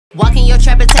Walk in your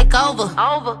trap and take over.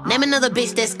 Name another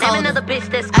bitch that's cold. I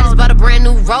just bought a brand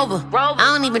new Rover. I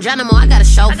don't even drive no more, I got a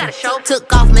chauffeur.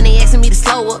 Took off, man, they asking me to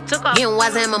slow up. Getting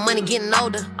wiser and my money getting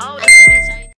older.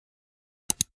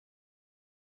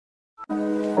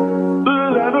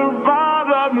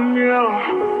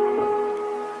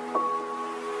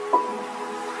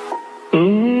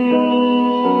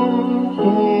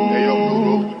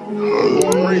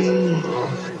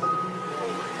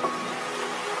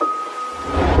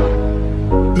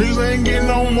 Niggas ain't getting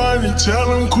no money, tell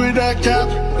them quit that cap.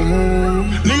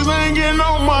 Niggas ain't getting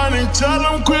no money, tell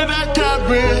them quit that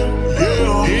capping.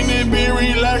 Yeah, he need be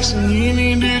relaxing, he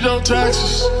need did your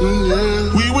taxes.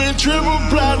 We went triple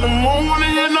platinum, won't wanna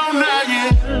hear no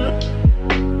nagging.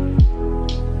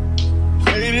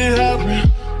 Made it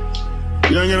happen.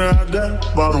 Young and out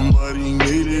that bottom, but he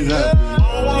made it happen. I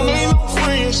don't wanna make no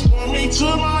friends, put me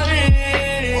to my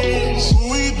hands. Who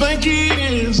we think he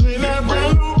is, ain't that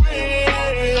brand new?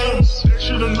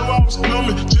 Should've knew I was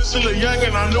coming, just still a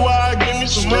youngin', I knew I'd give me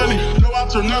some money. Know I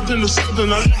turn nothing to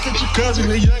something, I look at your cousin,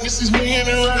 the youngest, he's me and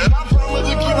running. I promise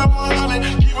to keep it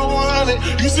 100, keep it 100.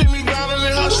 You see me down in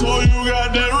the house, so you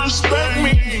got that respect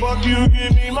me. Fuck you,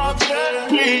 give me my check,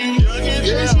 please. Youngin'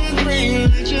 chasing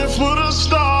dreams, reaching for the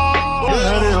stars.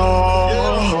 Had it all.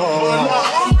 But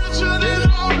now I'm richer than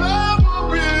I've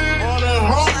ever been.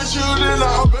 I'm richer than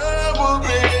I've ever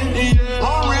been. Yeah,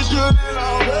 I'm richer than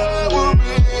I've ever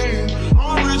been.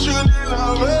 Richer than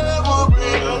I've ever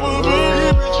been,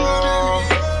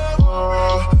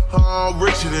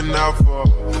 richer than ever.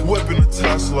 Whipping a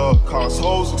Tesla, cars,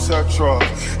 hoes, etc.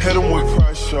 Hit them with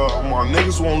pressure. My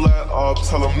niggas won't let up.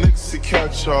 Tell them niggas to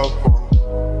catch up.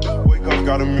 Wake up,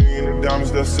 got $1 million in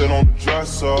diamonds that sit on the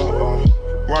dresser.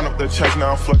 Run up that check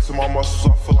now, flexing my muscles,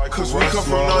 I feel like cause we come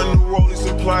from nothing to rollies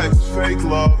and plaques. Fake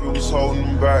love, it was holding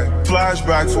them back.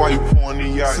 Flashbacks while you pouring the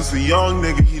yak. Since a young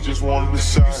nigga, he just wanted to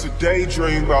shine. Used to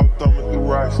daydream about thumbing through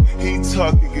racks. He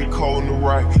tuck and get cold in the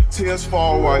rack. Tears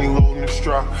fall while he loading the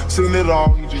strap. Seen it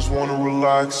all, he just wanna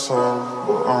relax.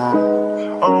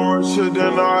 I'm richer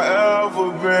than I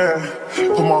ever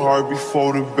been. Put my heart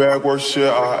before the bag, worst shit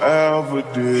I ever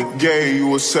did. Gave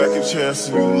you a second chance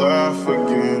and you laugh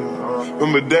again.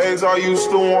 Remember days I used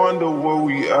to wonder will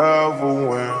we ever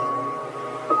win.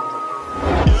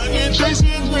 Youngin'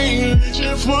 chasing dreams,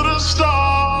 reaching for the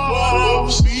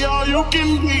stars. See all you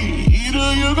can be,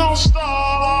 either you gon'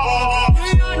 starve.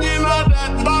 Youngin' out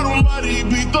that bottom, but he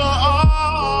beat the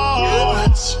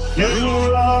odds. Yeah, you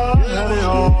love, had it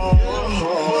all.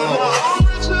 I'm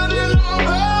richer than I've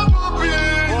ever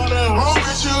been. I'm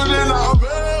richer than I've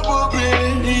ever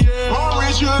been. Yeah, I'm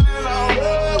richer than I've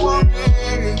ever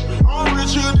been. I'm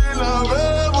richer than I've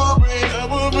ever been,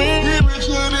 ever been. He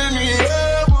richer than he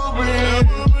ever been,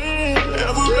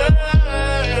 ever been,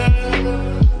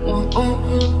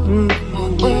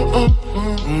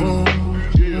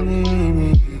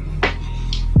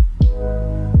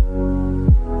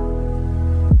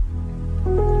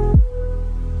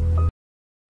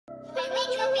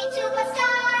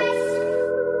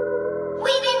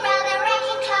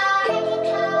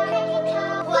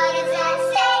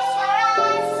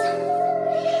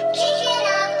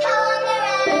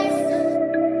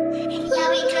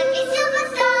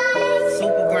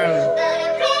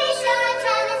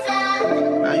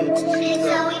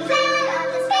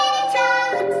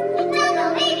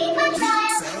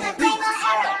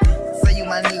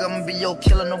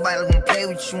 killer, nobody gonna play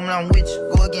with you when I'm with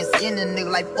you. Go against any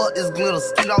nigga like fuck this glitter.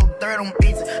 Skeet all third on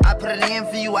bitches. I put it in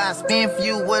for you, I spin for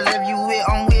you. Whatever you with,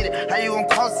 I'm with it. How you gon'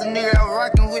 cost a nigga out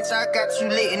rockin' with you? I got you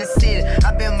lit in the city.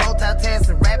 I been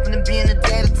multitasking, rapping and being a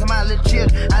daddy to my little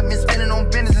children. I been spinning on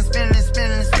business and spinning and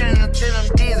spinning and spinning until I'm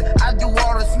dizzy. I do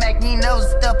all the smack, you never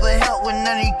step or help with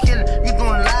none of you killers. You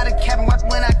doing a lot of capping, watch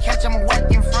when I catch, I'ma whack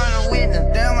in front of witness.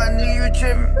 Damn, I knew you were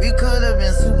tripping. We could've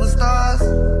been superstars.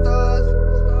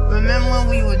 Remember when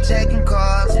we were checking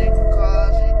cars?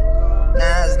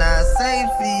 Now it's not safe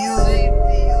for you.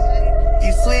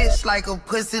 You switch like a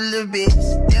pussy little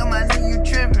bitch. Damn, I knew you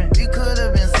tripping. We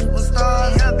could've been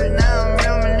superstars. Up and now I'm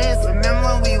reminiscing. Remember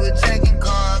when we were checking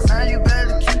cars? Now you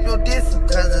better keep your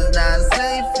distance, cause it's not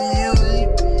safe for you.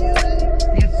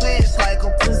 You switch like a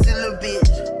pussy little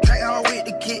bitch. Track hard with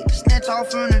the kick, snatch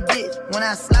off from the bitch. When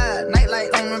I slide,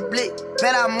 nightlight on the blick.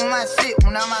 Bet I'm on my shit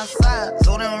when I'm outside.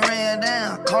 So them ran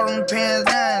down, caught them pants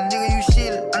down. Nigga, you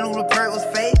shit. I knew the perk was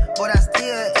fake, but I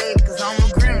still ate, cause I'm a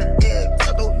gremlin. Yeah,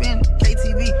 cut dope in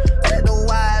KTV, that door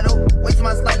wide open. Wait till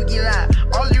my sniper get out.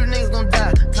 All you niggas gon'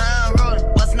 die. Time rolling,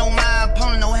 bustin' on my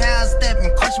opponent, no hand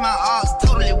stepping. Crush my arcs,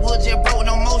 totally wood jet broke,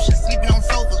 no motion. Sleeping on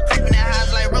sofas, creeping in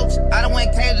highs like roaches. I done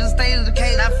went cage and stayed in the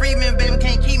cage. Now free me, baby,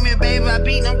 can't keep me, baby. I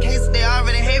beat them cases, they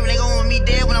already hate me.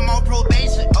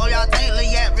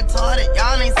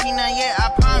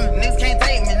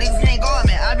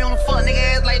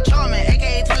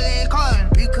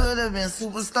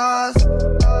 superstars.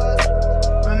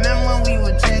 Remember when we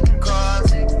were checking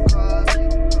cars?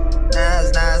 Now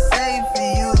it's not safe for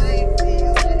you.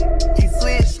 You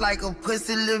switch like a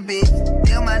pussy little bitch.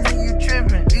 Damn, I knew you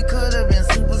tripping. We could've been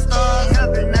superstars.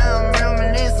 Happy now I'm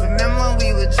reminiscing. Remember when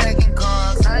we were checking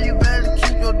cars? Now you better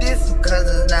keep your distance, cause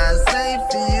it's not safe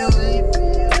for you.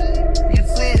 You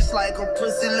switch like a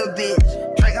pussy little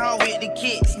bitch. Drink all with the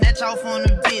kick, snatch off on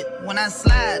the bit. When I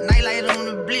slide, nightlight on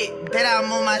the blick. Bet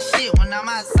I'm on my shit when I'm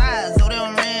outside. So they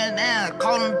don't ran down,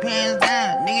 call them pants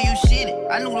down. Nigga, you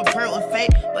shitty. I knew the perk was fake,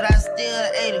 but I still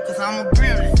ate it, cause I'm a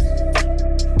gremlin.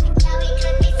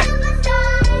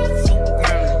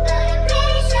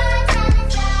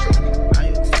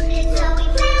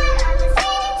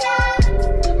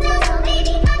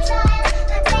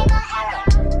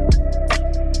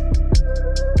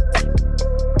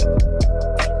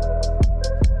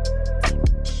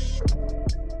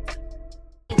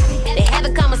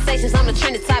 I'm the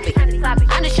trending topic.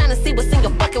 I'm just trying to see what's in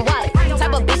your fucking wallet.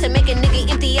 Type of bitch that make a nigga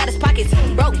empty out his pockets.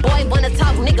 Broke boy wanna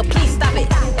talk, nigga, please stop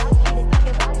it.